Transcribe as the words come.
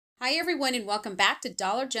Hi everyone and welcome back to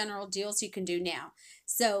Dollar General Deals You Can Do Now.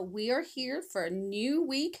 So we are here for a new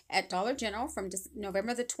week at Dollar General from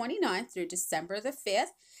November the 29th through December the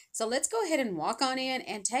 5th. So let's go ahead and walk on in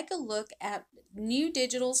and take a look at new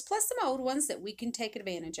digitals plus some old ones that we can take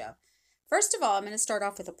advantage of. First of all, I'm going to start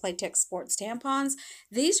off with the Playtex Sports tampons.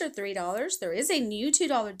 These are $3. There is a new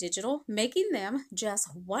 $2 digital, making them just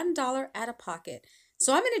 $1 out of pocket.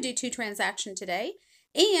 So I'm going to do two transactions today.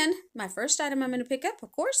 And my first item I'm going to pick up,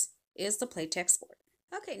 of course, is the Playtex Sport.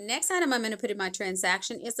 Okay, next item I'm going to put in my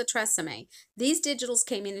transaction is the Tresemme. These digitals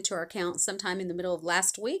came into our account sometime in the middle of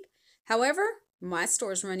last week. However, my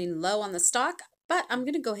store is running low on the stock, but I'm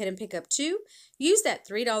going to go ahead and pick up two. Use that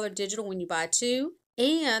 $3 digital when you buy two,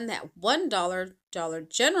 and that $1 Dollar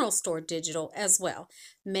General Store digital as well,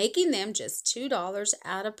 making them just $2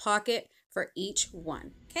 out of pocket for each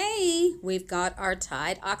one. Okay, we've got our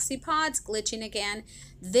Tide Oxy Pods glitching again.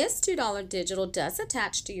 This $2 digital does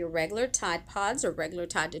attach to your regular Tide Pods or regular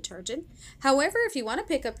Tide detergent. However, if you want to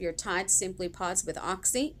pick up your Tide Simply Pods with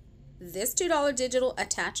Oxy, this $2 digital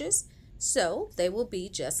attaches, so they will be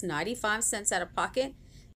just 95 cents out of pocket.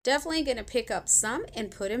 Definitely going to pick up some and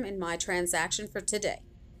put them in my transaction for today.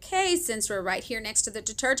 Okay, since we're right here next to the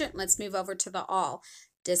detergent, let's move over to the All.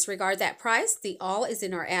 Disregard that price. The All is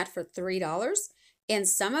in our ad for $3. And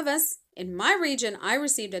some of us, in my region, I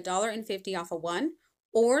received $1.50 off of one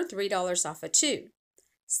or $3 off of two.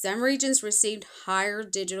 Some regions received higher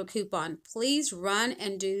digital coupon. Please run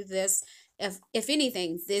and do this. If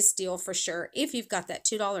anything, this deal for sure, if you've got that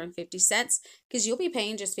 $2.50, because you'll be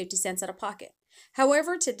paying just 50 cents out of pocket.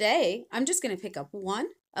 However, today, I'm just going to pick up one,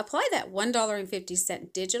 apply that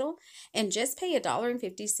 $1.50 digital, and just pay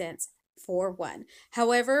 $1.50 for one.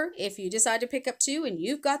 However, if you decide to pick up two and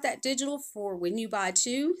you've got that digital for when you buy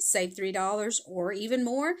two, save $3 or even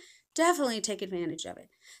more, definitely take advantage of it.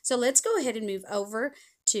 So let's go ahead and move over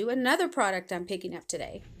to another product I'm picking up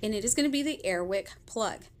today, and it is going to be the Airwick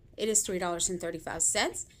plug. It is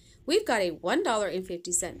 $3.35. We've got a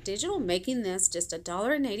 $1.50 digital, making this just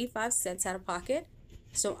 $1.85 out of pocket.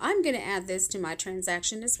 So I'm going to add this to my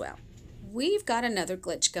transaction as well. We've got another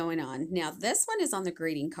glitch going on. Now this one is on the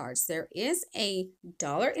greeting cards. There is a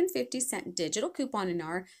 $1.50 digital coupon in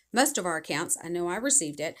most of our accounts. I know I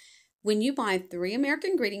received it. When you buy 3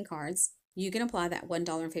 American greeting cards, you can apply that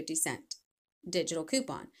 $1.50 digital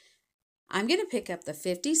coupon. I'm going to pick up the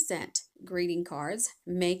 50-cent greeting cards,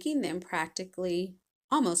 making them practically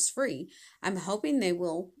almost free. I'm hoping they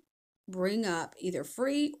will bring up either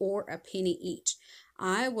free or a penny each.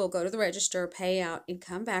 I will go to the register, pay out, and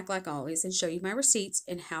come back like always and show you my receipts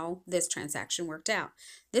and how this transaction worked out.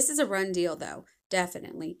 This is a run deal though,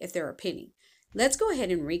 definitely, if they're a penny. Let's go ahead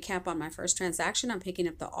and recap on my first transaction. I'm picking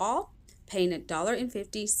up the All, paying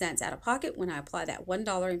 $1.50 out of pocket when I apply that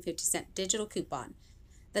 $1.50 digital coupon.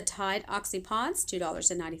 The Tide Oxy Pods,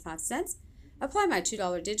 $2.95. Apply my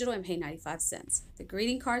 $2 digital and pay 95 cents. The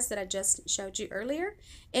greeting cards that I just showed you earlier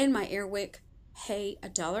and my Airwick, pay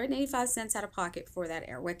 $1.85 out of pocket for that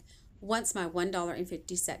Airwick once my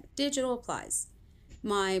 $1.50 digital applies.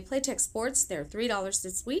 My Playtex Sports, they're $3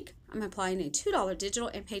 this week. I'm applying a $2 digital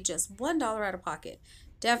and pay just $1 out of pocket.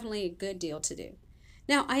 Definitely a good deal to do.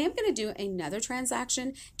 Now, I am going to do another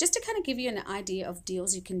transaction just to kind of give you an idea of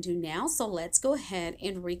deals you can do now. So let's go ahead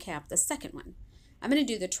and recap the second one. I'm going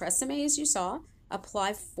to do the Tresemme as you saw,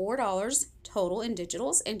 apply $4 total in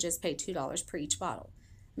digitals and just pay $2 per each bottle.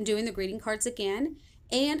 I'm doing the greeting cards again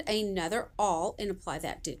and another All and apply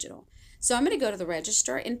that digital. So I'm going to go to the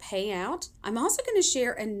register and pay out. I'm also going to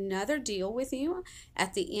share another deal with you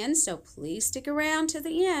at the end, so please stick around to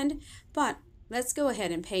the end. But let's go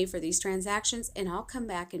ahead and pay for these transactions and I'll come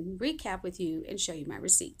back and recap with you and show you my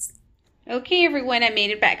receipts. Okay everyone, I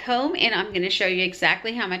made it back home and I'm going to show you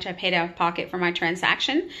exactly how much I paid out of pocket for my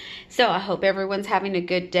transaction. So I hope everyone's having a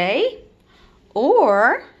good day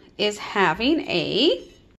or is having a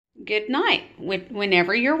good night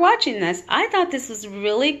whenever you're watching this. I thought this was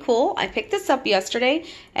really cool. I picked this up yesterday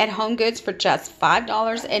at Home Goods for just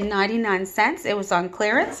 $5.99. It was on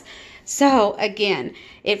clearance. So again,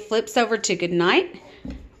 it flips over to good night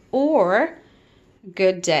or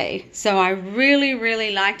good day. So I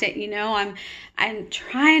really liked it. You know, I'm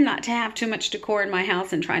trying not to have too much decor in my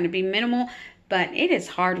house and trying to be minimal, but it is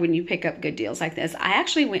hard when you pick up good deals like this. I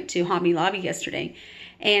actually went to Hobby Lobby yesterday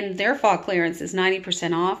and their fall clearance is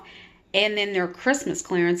 90% off and then their Christmas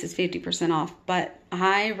clearance is 50% off, but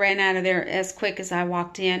I ran out of there as quick as I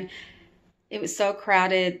walked in. It was so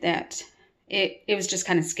crowded that it was just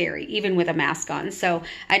kind of scary, even with a mask on. So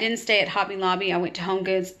I didn't stay at Hobby Lobby. I went to Home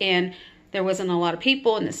Goods, and there wasn't a lot of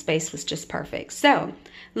people and the space was just perfect. So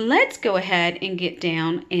let's go ahead and get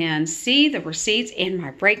down and see the receipts and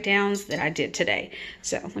my breakdowns that I did today.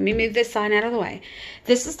 So let me move this sign out of the way.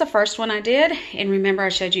 This is the first one I did, and remember I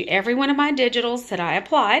showed you every one of my digitals that I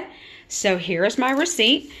applied. So here is my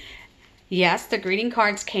receipt. Yes, the greeting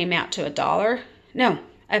cards came out to a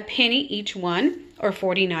penny each one, or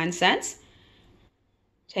 49 cents.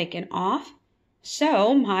 Taken off.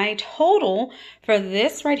 So my total for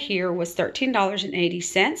this right here was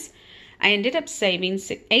 $13.80. I ended up saving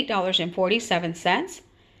 $8.47,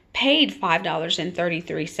 paid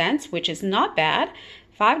 $5.33, which is not bad.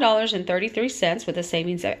 $5.33 with a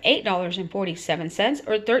savings of $8.47,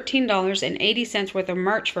 or $13.80 worth of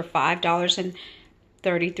merch for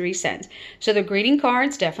 $5.33. So the greeting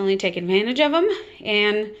cards, definitely take advantage of them.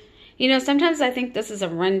 And, you know, sometimes I think this is a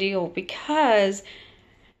run deal because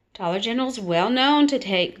Dollar General is well known to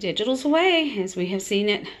take digitals away, as we have seen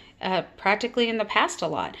it practically in the past a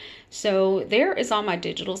lot. So there is all my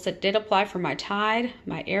digitals that did apply for my Tide,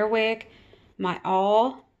 my Airwick, my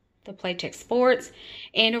All, the Playtex Sports,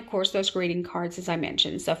 and of course those greeting cards as I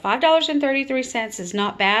mentioned. So $5.33 is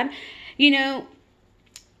not bad. You know,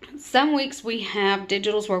 some weeks we have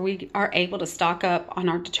digitals where we are able to stock up on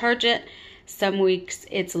our detergent. Some weeks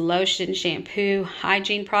it's lotion, shampoo,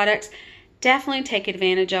 hygiene products. Definitely take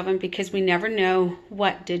advantage of them because we never know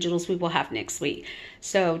what digitals we will have next week.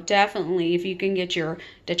 So definitely, if you can get your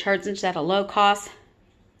detergents at a low cost,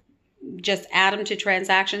 just add them to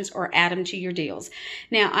transactions or add them to your deals.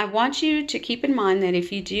 Now, I want you to keep in mind that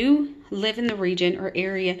if you do live in the region or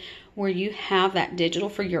area where you have that digital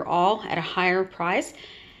for your All at a higher price,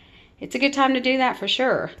 it's a good time to do that for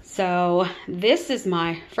sure. So this is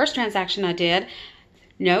my first transaction I did.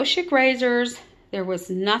 No Schick razors. There was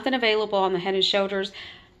nothing available on the Head & Shoulders.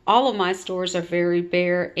 All of my stores are very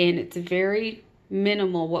bare, and it's very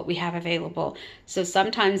minimal what we have available. So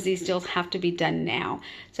sometimes these deals have to be done now.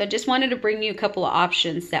 So I just wanted to bring you a couple of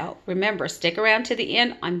options. So remember, stick around to the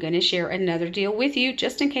end. I'm going to share another deal with you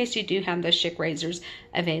just in case you do have those Schick razors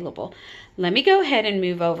available. Let me go ahead and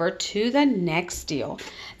move over to the next deal.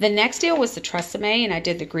 The next deal was the Tresemme, and I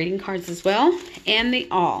did the greeting cards as well, and the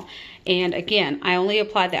All. And again, I only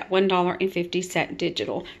applied that $1.50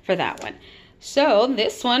 digital for that one. So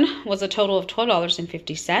this one was a total of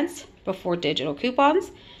 $12.50 before digital coupons.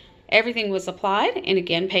 Everything was applied, and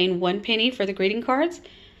again, paying 1 penny for the greeting cards.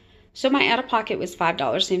 So my out-of-pocket was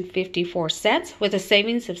 $5.54 with a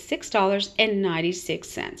savings of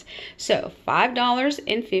 $6.96. So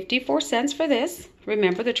 $5.54 for this.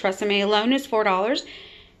 Remember, the Tresemme alone is $4.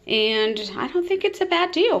 And I don't think it's a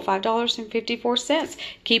bad deal, $5.54.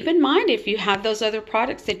 Keep in mind, if you have those other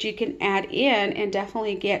products that you can add in and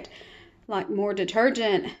definitely get like more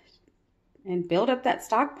detergent and build up that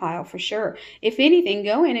stockpile for sure. If anything,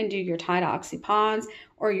 go in and do your Tide Oxypods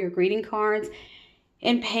or your greeting cards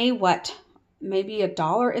and pay what? Maybe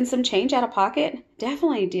 $1 and some change out of pocket.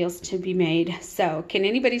 Definitely deals to be made. So can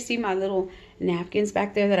anybody see my little napkins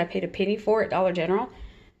back there that I paid a penny for at Dollar General?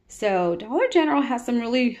 So Dollar General has some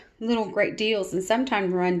really little great deals and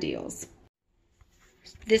sometimes run deals.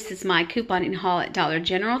 This is my couponing haul at Dollar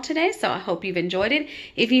General today, so I hope you've enjoyed it.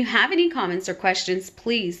 If you have any comments or questions,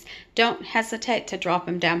 please don't hesitate to drop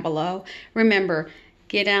them down below. Remember,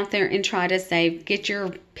 get out there and try to save. Get your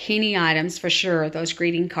penny items for sure, those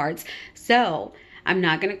greeting cards. So I'm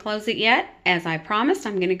not going to close it yet. As I promised,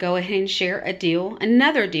 I'm going to go ahead and share a deal,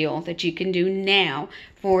 another deal that you can do now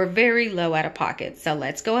for very low out of pocket. So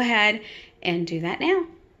let's go ahead and do that now.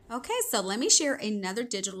 Okay, so let me share another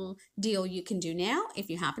digital deal you can do now if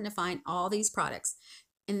you happen to find all these products.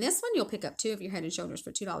 In this one, you'll pick up 2 of your Head & Shoulders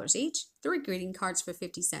for $2 each, 3 greeting cards for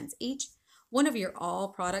 50 cents each, 1 of your All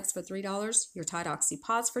products for $3, your Tide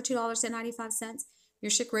Oxypods for $2.95,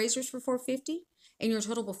 your Schick razors for $4.50, and your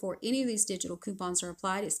total before any of these digital coupons are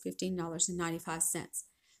applied is $15.95.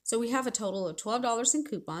 So we have a total of $12 in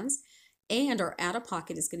coupons, and our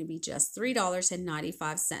out-of-pocket is going to be just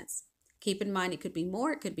 $3.95. Keep in mind, it could be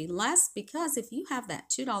more, it could be less, because if you have that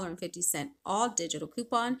 $2.50 all digital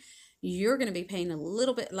coupon, you're going to be paying a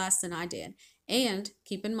little bit less than I did. And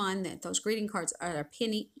keep in mind that those greeting cards are a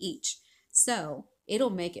penny each. So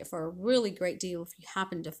it'll make it for a really great deal if you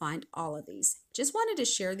happen to find all of these. Just wanted to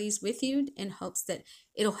share these with you in hopes that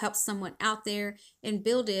it'll help someone out there and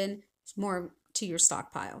build in more to your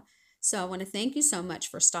stockpile. So I want to thank you so much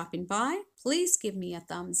for stopping by. Please give me a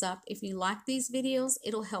thumbs up if you like these videos.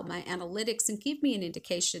 It'll help my analytics and give me an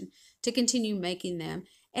indication to continue making them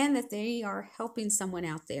and that they are helping someone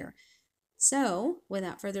out there. So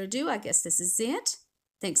without further ado, I guess this is it.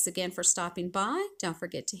 Thanks again for stopping by. Don't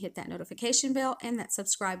forget to hit that notification bell and that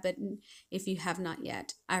subscribe button if you have not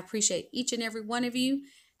yet. I appreciate each and every one of you.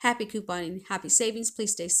 Happy couponing, happy savings.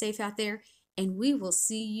 Please stay safe out there, and we will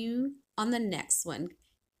see you on the next one.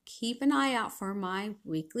 Keep an eye out for my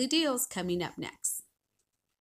weekly deals coming up next.